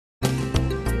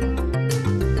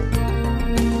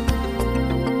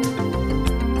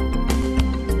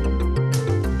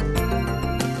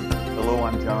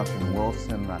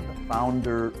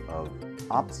founder of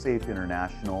OpSafe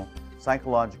International,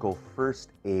 Psychological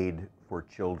First Aid for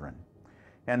Children.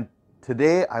 And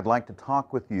today I'd like to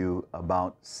talk with you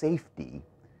about safety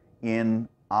in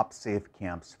OpSafe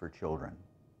camps for children.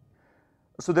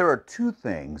 So there are two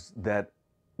things that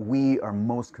we are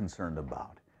most concerned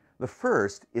about. The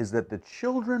first is that the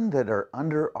children that are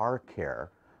under our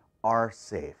care are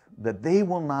safe, that they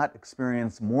will not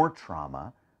experience more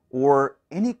trauma or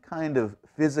any kind of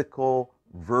physical,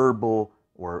 verbal,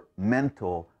 or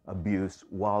mental abuse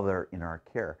while they're in our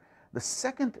care. The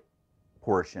second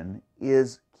portion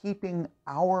is keeping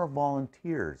our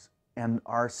volunteers and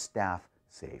our staff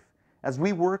safe. As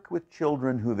we work with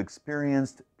children who've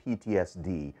experienced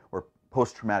PTSD or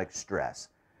post-traumatic stress,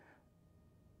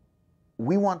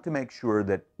 we want to make sure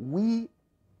that we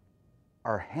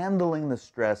are handling the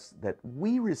stress that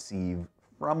we receive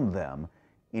from them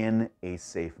in a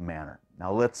safe manner.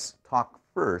 Now let's talk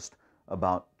first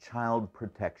about child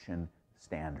protection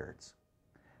standards.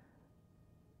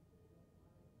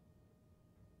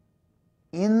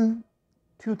 In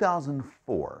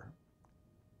 2004,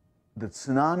 the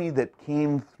tsunami that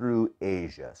came through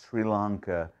Asia, Sri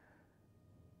Lanka,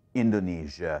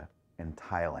 Indonesia, and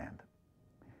Thailand,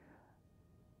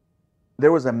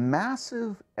 there was a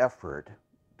massive effort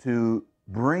to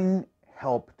bring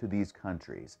help to these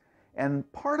countries. And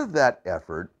part of that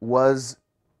effort was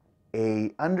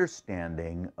an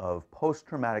understanding of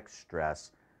post-traumatic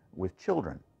stress with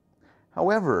children.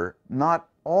 However, not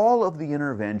all of the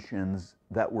interventions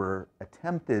that were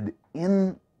attempted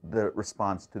in the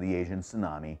response to the Asian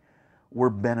tsunami were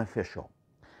beneficial.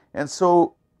 And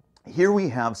so here we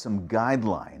have some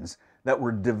guidelines that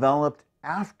were developed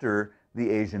after the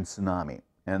Asian tsunami.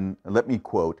 And let me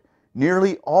quote,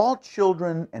 "Nearly all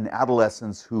children and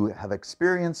adolescents who have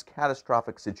experienced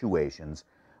catastrophic situations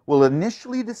will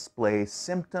initially display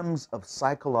symptoms of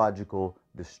psychological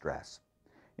distress,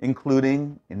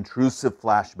 including intrusive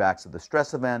flashbacks of the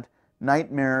stress event,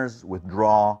 nightmares,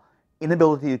 withdrawal,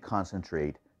 inability to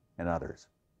concentrate, and others."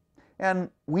 And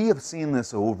we have seen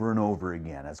this over and over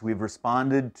again as we've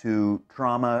responded to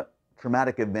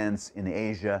traumatic events in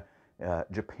Asia,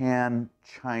 Japan,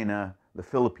 China, the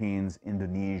Philippines,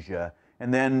 Indonesia,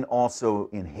 and then also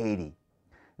in Haiti,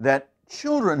 that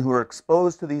children who are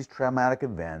exposed to these traumatic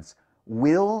events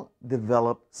will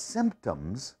develop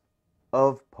symptoms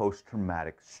of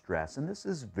post-traumatic stress. And this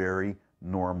is very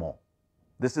normal.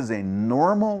 This is a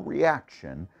normal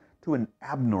reaction to an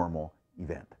abnormal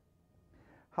event.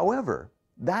 However,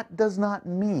 that does not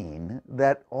mean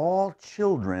that all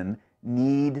children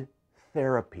need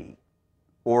therapy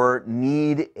or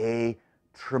need a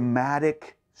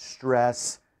traumatic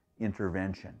stress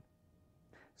intervention.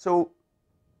 So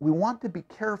we want to be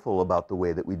careful about the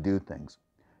way that we do things.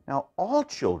 Now, all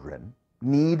children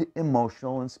need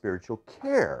emotional and spiritual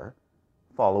care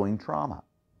following trauma,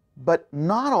 but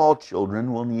not all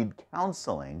children will need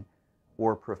counseling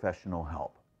or professional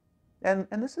help. And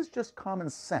this is just common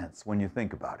sense when you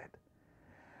think about it.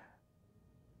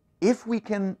 If we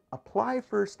can apply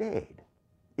first aid,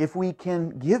 if we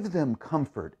can give them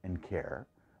comfort and care,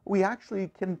 we actually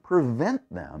can prevent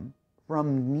them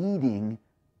from needing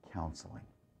counseling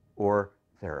or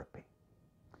therapy.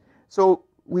 So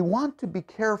we want to be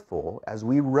careful as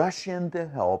we rush in to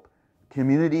help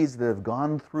communities that have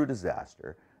gone through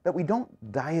disaster that we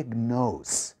don't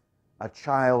diagnose a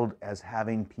child as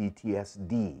having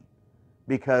PTSD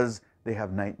because they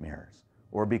have nightmares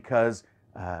or because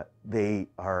they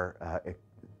are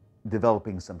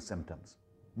developing some symptoms.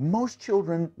 Most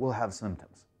children will have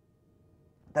symptoms.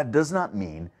 That does not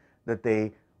mean that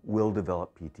they will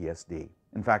develop PTSD.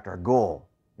 In fact, our goal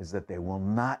is that they will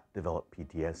not develop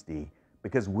PTSD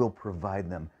because we'll provide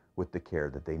them with the care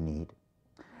that they need.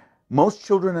 Most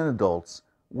children and adults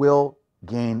will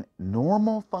gain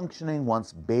normal functioning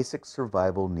once basic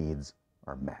survival needs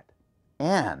are met.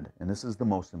 And this is the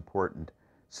most important,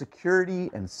 security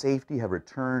and safety have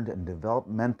returned and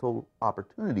developmental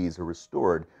opportunities are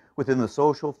restored within the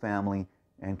social, family,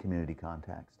 and community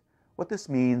context. What this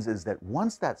means is that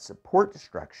once that support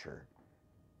structure,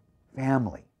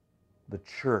 family, the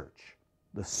church,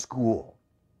 the school,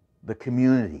 the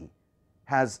community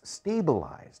has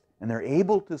stabilized and they're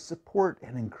able to support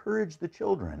and encourage the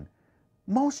children,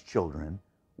 most children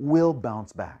will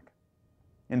bounce back.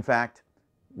 In fact,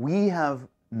 we have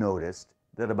noticed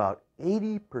that about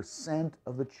 80%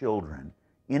 of the children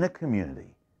in a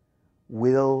community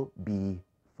will be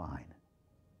fine.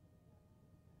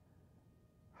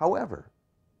 However,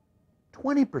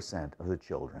 20% of the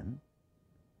children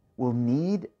will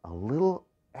need a little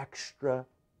extra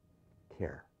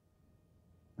care.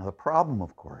 Now the problem,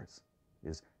 of course,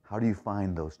 is how do you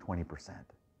find those 20%?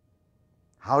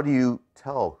 How do you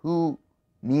tell who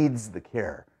needs the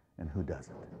care and who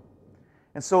doesn't?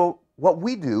 And so what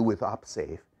we do with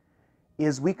OpSafe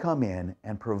is we come in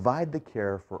and provide the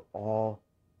care for all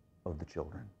of the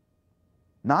children.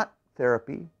 Not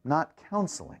therapy, not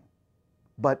counseling,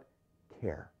 but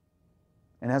care.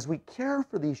 And as we care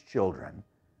for these children,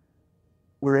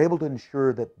 we're able to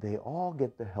ensure that they all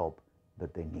get the help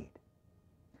that they need.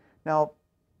 Now,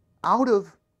 out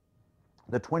of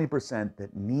the 20%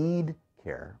 that need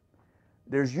care,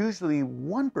 there's usually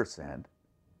 1%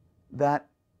 that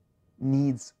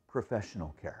needs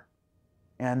professional care.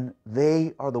 And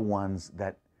they are the ones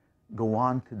that go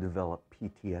on to develop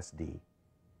PTSD.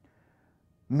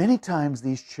 Many times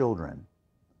these children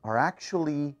are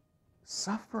actually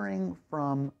suffering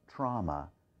from trauma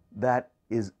that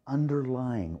is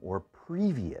underlying or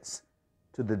previous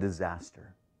to the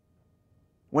disaster.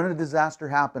 When a disaster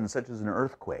happens, such as an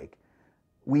earthquake,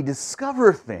 we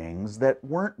discover things that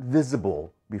weren't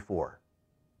visible before.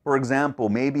 For example,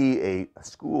 maybe a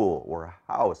school or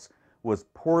a house was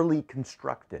poorly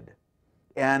constructed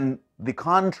and the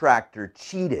contractor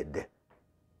cheated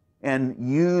and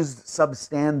used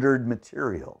substandard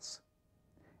materials.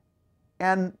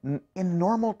 And in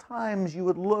normal times, you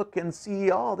would look and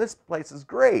see, oh, this place is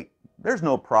great. There's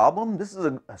no problem. This is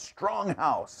a strong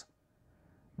house.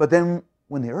 But then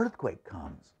when the earthquake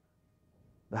comes,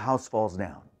 the house falls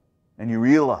down and you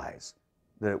realize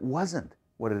that it wasn't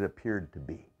what it appeared to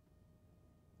be.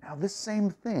 Now, this same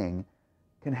thing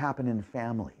can happen in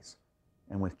families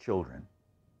and with children.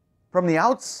 From the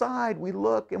outside, we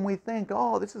look and we think,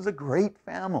 oh, this is a great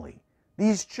family.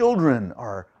 These children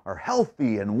are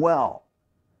healthy and well.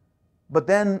 But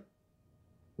then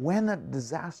when a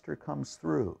disaster comes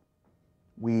through,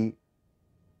 we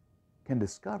can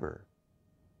discover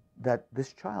that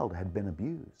this child had been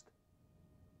abused.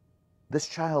 This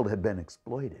child had been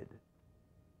exploited.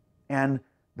 And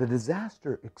the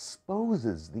disaster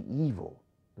exposes the evil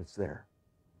that's there.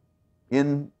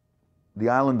 In the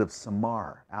island of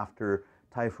Samar, after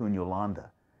Typhoon Yolanda,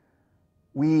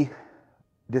 we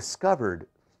discovered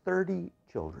 30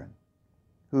 children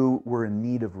who were in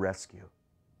need of rescue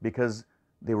because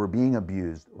they were being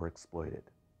abused or exploited.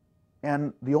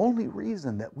 And the only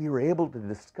reason that we were able to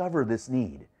discover this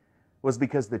need was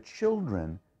because the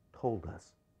children told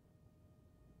us.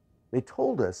 They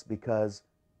told us because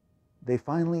they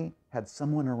finally had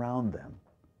someone around them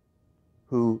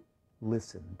who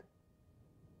listened,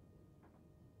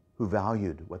 who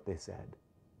valued what they said,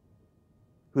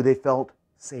 who they felt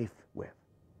safe with.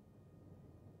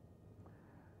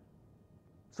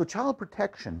 So child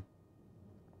protection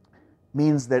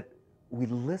means that we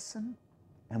listen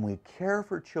and we care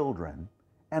for children,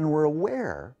 and we're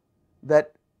aware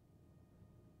that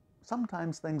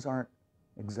sometimes things aren't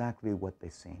exactly what they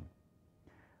seem.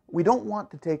 We don't want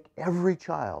to take every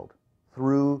child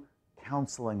through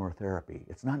counseling or therapy.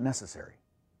 It's not necessary.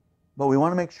 But we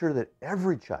want to make sure that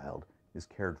every child is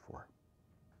cared for.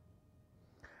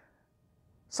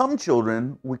 Some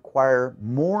children require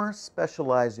more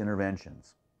specialized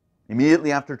interventions.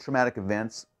 Immediately after traumatic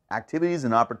events, activities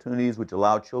and opportunities which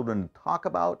allow children to talk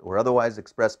about or otherwise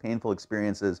express painful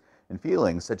experiences and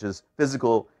feelings, such as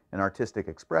physical and artistic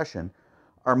expression,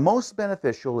 are most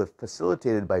beneficial if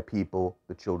facilitated by people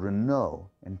the children know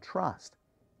and trust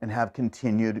and have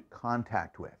continued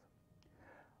contact with.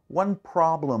 One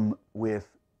problem with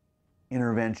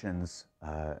interventions,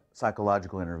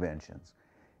 psychological interventions,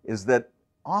 is that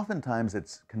oftentimes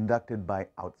it's conducted by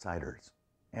outsiders.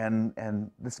 And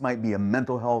this might be a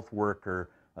mental health worker,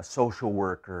 a social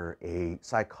worker, a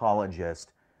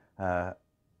psychologist,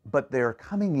 but they're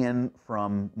coming in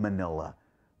from Manila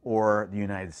or the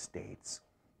United States.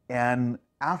 And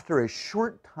after a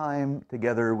short time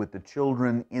together with the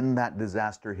children in that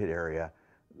disaster-hit area,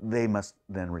 they must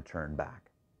then return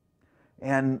back.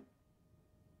 And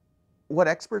what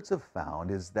experts have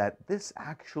found is that this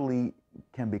actually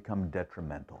can become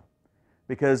detrimental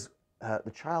because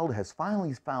the child has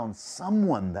finally found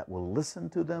someone that will listen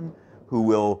to them, who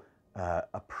will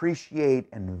appreciate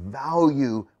and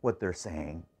value what they're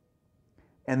saying.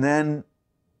 And then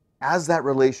as that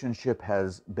relationship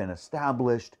has been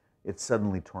established, it's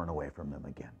suddenly torn away from them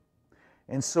again.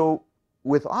 And so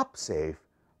with OpSafe,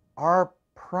 our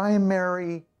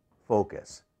primary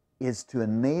focus is to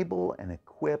enable and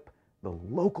equip the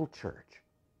local church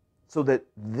so that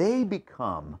they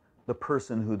become the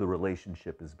person who the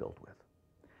relationship is built with.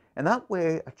 And that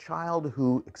way, a child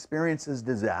who experiences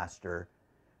disaster,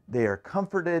 they are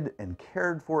comforted and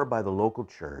cared for by the local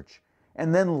church.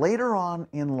 And then later on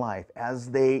in life, as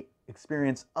they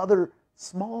experience other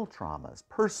small traumas,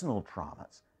 personal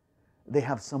traumas, they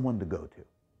have someone to go to.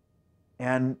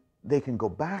 And they can go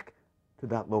back to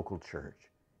that local church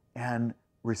and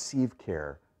receive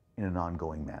care in an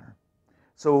ongoing manner.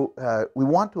 So we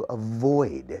want to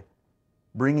avoid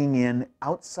bringing in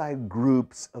outside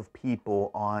groups of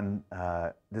people on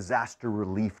disaster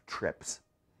relief trips.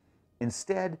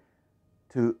 Instead,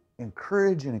 to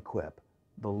encourage and equip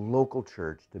the local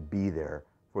church to be there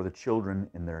for the children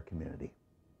in their community.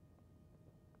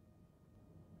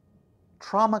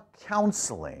 Trauma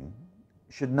counseling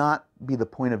should not be the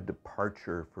point of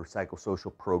departure for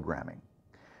psychosocial programming.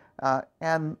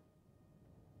 And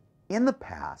in the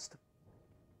past,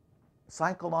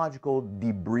 psychological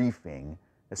debriefing,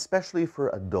 especially for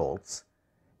adults,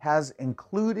 has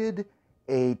included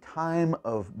a time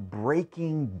of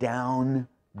breaking down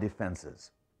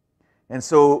defenses. And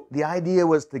so the idea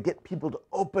was to get people to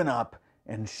open up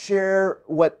and share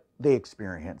what they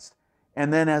experienced.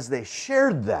 And then as they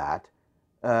shared that,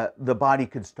 the body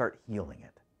could start healing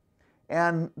it.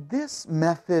 And this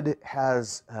method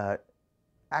has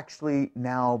actually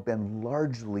now been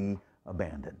largely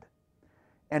abandoned.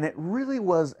 And it really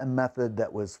was a method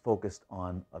that was focused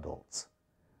on adults.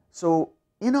 So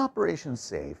in Operation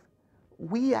Safe,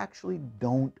 we actually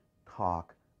don't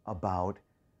talk about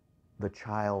the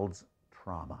child's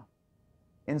trauma.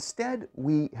 Instead,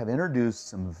 we have introduced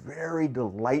some very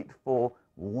delightful,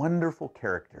 wonderful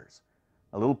characters.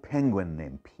 A little penguin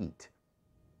named Pete,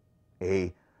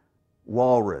 a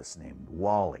walrus named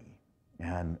Wally,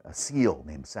 and a seal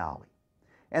named Sally.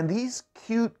 And these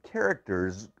cute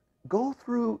characters go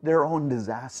through their own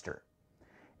disaster.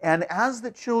 And as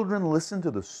the children listen to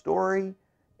the story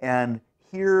and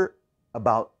hear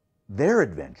about their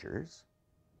adventures,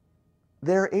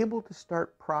 they're able to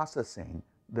start processing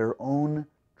their own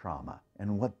trauma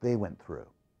and what they went through.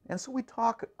 And so we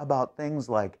talk about things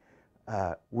like,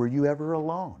 were you ever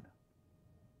alone?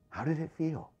 How did it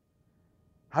feel?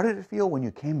 How did it feel when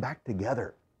you came back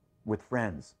together with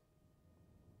friends?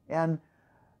 And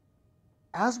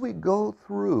as we go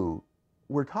through,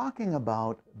 we're talking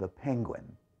about the penguin,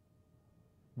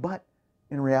 but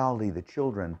in reality, the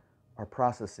children are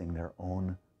processing their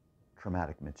own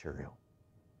traumatic material.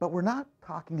 But we're not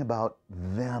talking about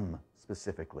them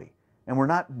specifically, and we're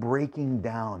not breaking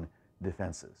down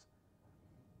defenses.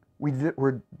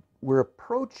 We're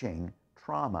approaching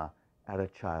trauma at a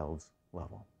child's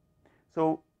level.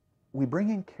 So we bring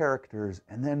in characters,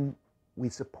 and then we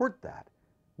support that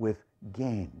with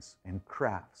games and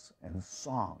crafts and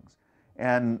songs.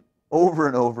 And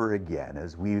over again,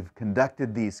 as we've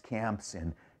conducted these camps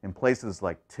in places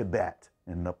like Tibet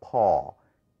and Nepal,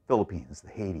 Philippines,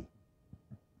 Haiti,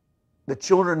 the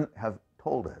children have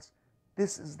told us,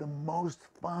 this is the most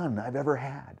fun I've ever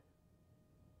had.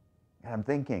 And I'm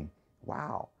thinking,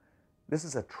 wow, this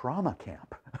is a trauma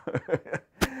camp.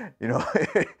 You know,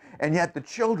 and yet the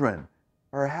children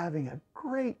are having a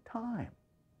great time.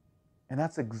 And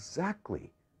that's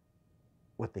exactly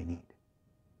what they need.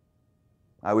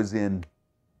 I was in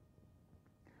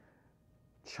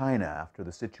China after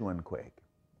the Sichuan quake,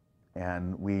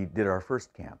 and we did our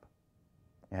first camp.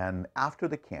 And after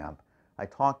the camp, I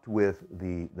talked with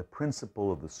the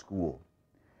principal of the school,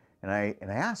 and I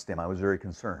asked him, I was very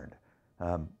concerned,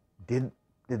 did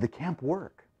the camp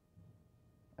work?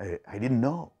 I didn't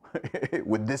know.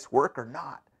 Would this work or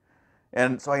not?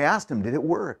 And so I asked him, did it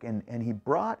work? And he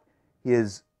brought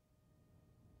his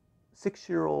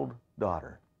 6-year-old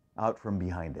daughter out from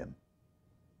behind him.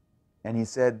 And he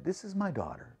said, this is my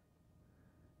daughter.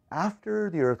 After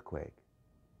the earthquake,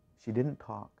 she didn't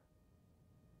talk.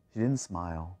 She didn't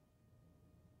smile.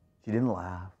 She didn't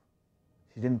laugh.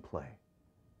 She didn't play.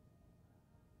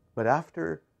 But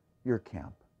after your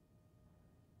camp,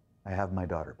 I have my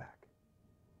daughter back.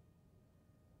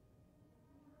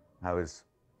 I was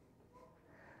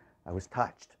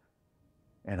touched,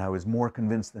 and I was more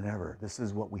convinced than ever, this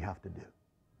is what we have to do.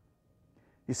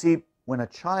 You see, when a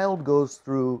child goes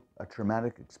through a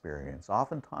traumatic experience,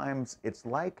 oftentimes it's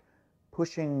like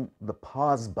pushing the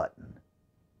pause button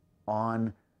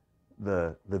on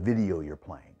the video you're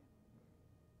playing.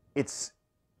 It's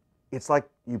like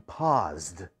you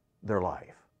paused their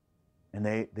life, and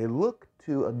they look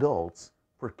to adults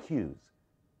for cues.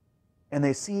 And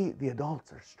they see the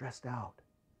adults are stressed out.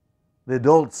 The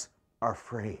adults are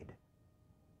afraid.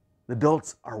 The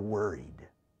adults are worried.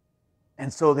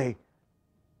 And so they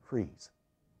freeze.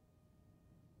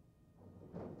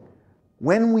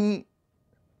 When we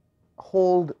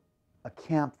hold a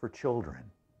camp for children,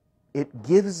 it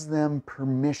gives them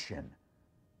permission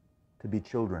to be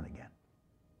children again.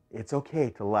 It's okay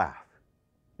to laugh.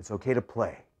 It's okay to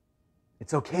play.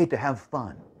 It's okay to have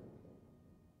fun.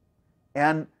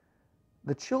 And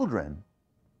the children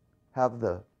have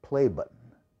the play button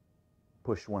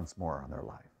pushed once more on their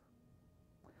life.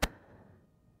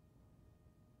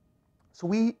 So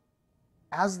we,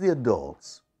 as the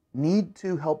adults, need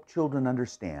to help children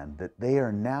understand that they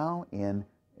are now in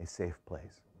a safe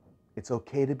place. It's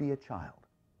okay to be a child.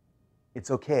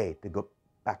 It's okay to go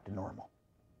back to normal.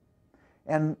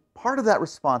 And part of that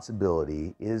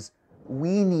responsibility is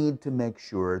we need to make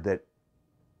sure that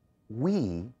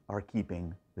we are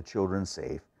keeping the children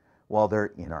safe while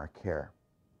they're in our care.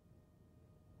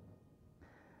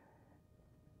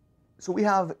 So we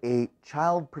have a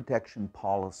child protection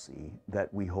policy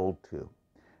that we hold to.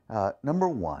 Number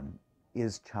one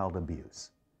is child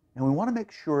abuse. And we want to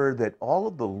make sure that all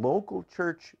of the local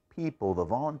church people, the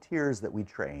volunteers that we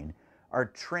train, are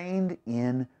trained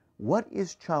in what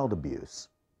is child abuse,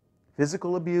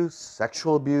 physical abuse,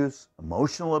 sexual abuse,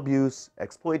 emotional abuse,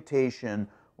 exploitation,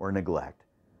 or neglect,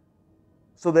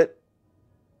 so that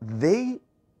they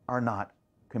are not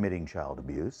committing child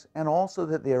abuse, and also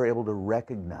that they are able to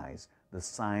recognize the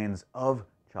signs of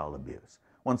child abuse.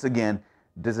 Once again,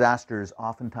 disasters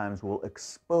oftentimes will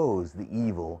expose the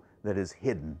evil that is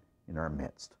hidden in our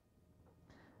midst.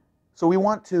 So we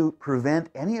want to prevent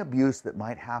any abuse that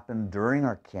might happen during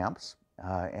our camps,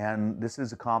 and this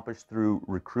is accomplished through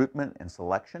recruitment and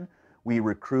selection. We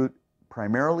recruit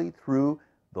primarily through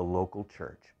the local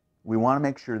church. We want to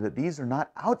make sure that these are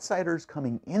not outsiders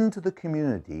coming into the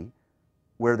community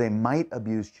where they might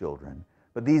abuse children,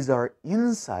 but these are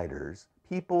insiders,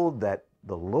 people that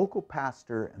the local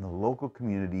pastor and the local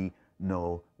community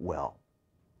know well.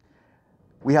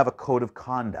 We have a code of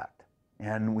conduct,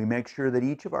 and we make sure that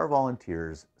each of our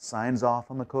volunteers signs off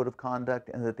on the code of conduct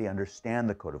and that they understand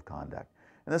the code of conduct.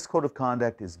 And this code of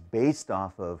conduct is based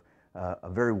off of a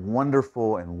very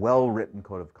wonderful and well-written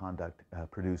code of conduct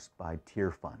produced by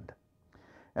Tear Fund.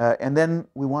 And then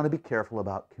we want to be careful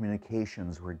about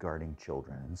communications regarding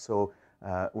children. And so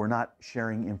we're not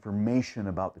sharing information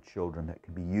about the children that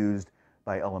can be used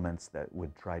by elements that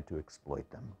would try to exploit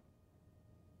them.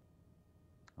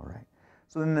 All right.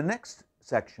 So in the next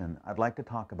section, I'd like to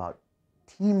talk about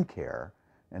team care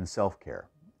and self-care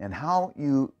and how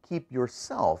you keep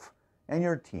yourself and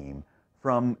your team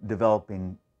from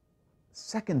developing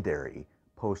secondary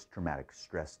post-traumatic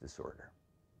stress disorder.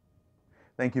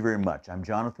 Thank you very much. I'm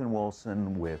Jonathan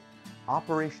Wilson with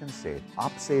Operation Safe,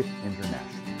 OpSafe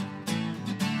International.